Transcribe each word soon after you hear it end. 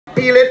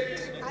peel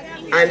it,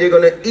 and you're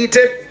gonna eat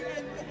it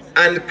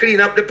and clean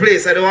up the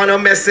place. I don't want no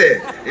mess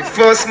here. The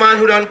first man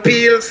who done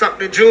peel, suck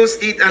the juice,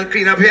 eat and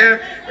clean up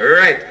here.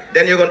 Right.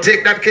 Then you're gonna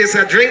take that case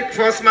of drink.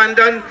 First man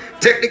done,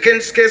 take the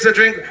case of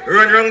drink,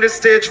 run around the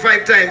stage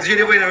 5 times. You're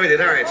the winner with it.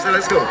 Alright, so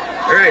let's go.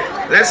 Alright,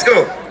 let's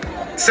go.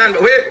 Stand,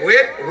 wait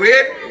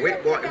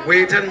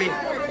on me.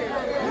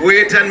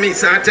 Wait on me.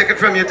 So I take it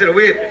from you till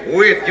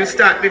wait. You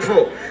start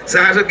before. So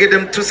I have to give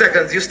them 2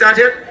 seconds. You start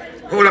yet?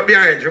 Hold up the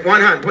orange.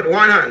 One hand. Put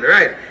one hand.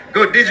 Right.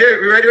 Go, DJ.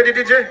 You ready with the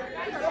DJ?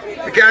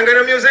 You can't get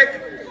the music?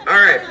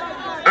 Alright.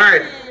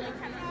 Alright.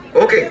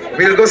 Okay.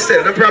 We'll go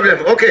still. No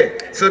problem. Okay.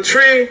 So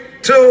 3,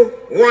 2,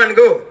 1.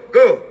 Go.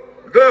 Go.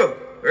 Go.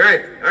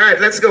 Right. Alright.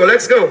 Let's go.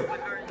 Let's go.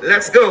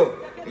 Let's go.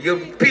 You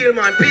peel,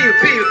 man. Peel.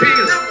 Peel.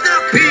 Peel.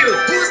 Peel.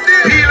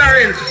 Peel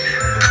orange.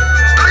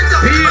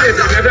 Peel it.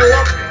 You better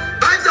walk.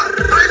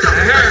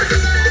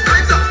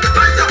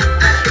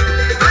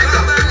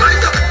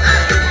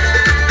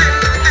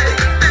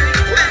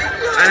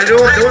 And I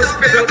don't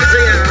spit out the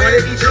thing. I want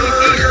to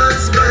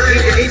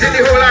eat the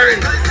whole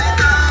orange.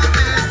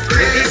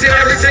 You're eating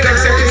everything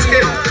except the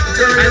skin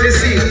and the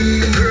seed.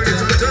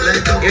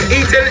 You're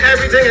eating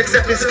everything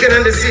except the skin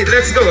and the seed.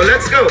 Let's go,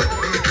 let's go.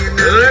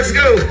 Let's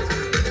go.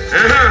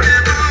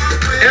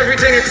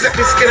 Everything except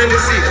the skin and the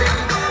seed.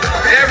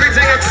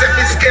 Everything except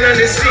the skin and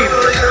the seed.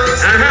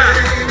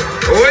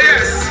 Oh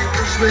yes.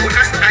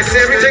 I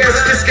say everything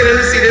except the skin and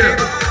the seed, you know.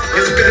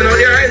 You're spitting out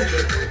your eyes.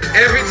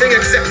 Everything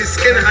except the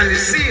skin and the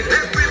seed. The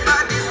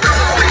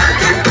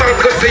pulp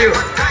good for you.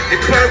 The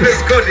pulp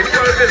is good. The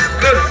pulp is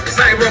good.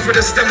 Side run for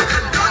the stomach.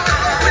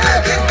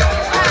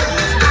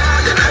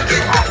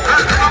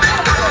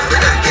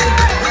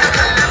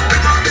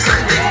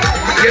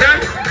 You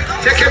done?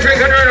 Take your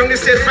drink and run around the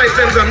stage 5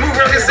 times and move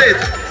around the stage.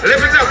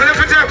 Lift it up,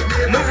 lift it up.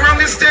 Move around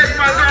the stage,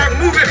 man.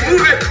 Move it,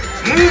 move it.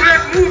 Move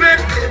it, move it,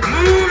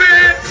 move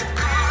it.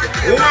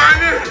 1.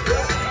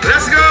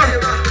 Let's go.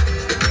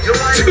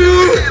 2.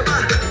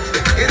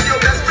 3.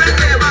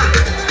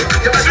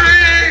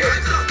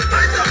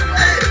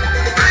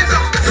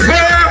 4.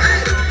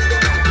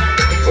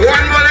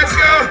 1 more, let's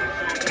go.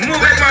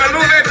 Move it, man,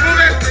 move it,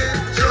 move it.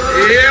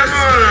 Yeah,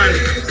 man.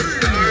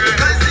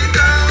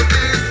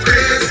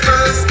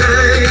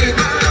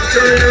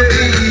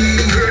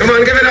 Come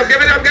on, give it up,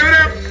 give it up, give it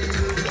up.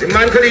 The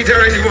man could eat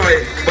orange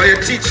boy, but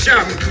your teeth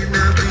sharp.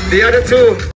 The other 2.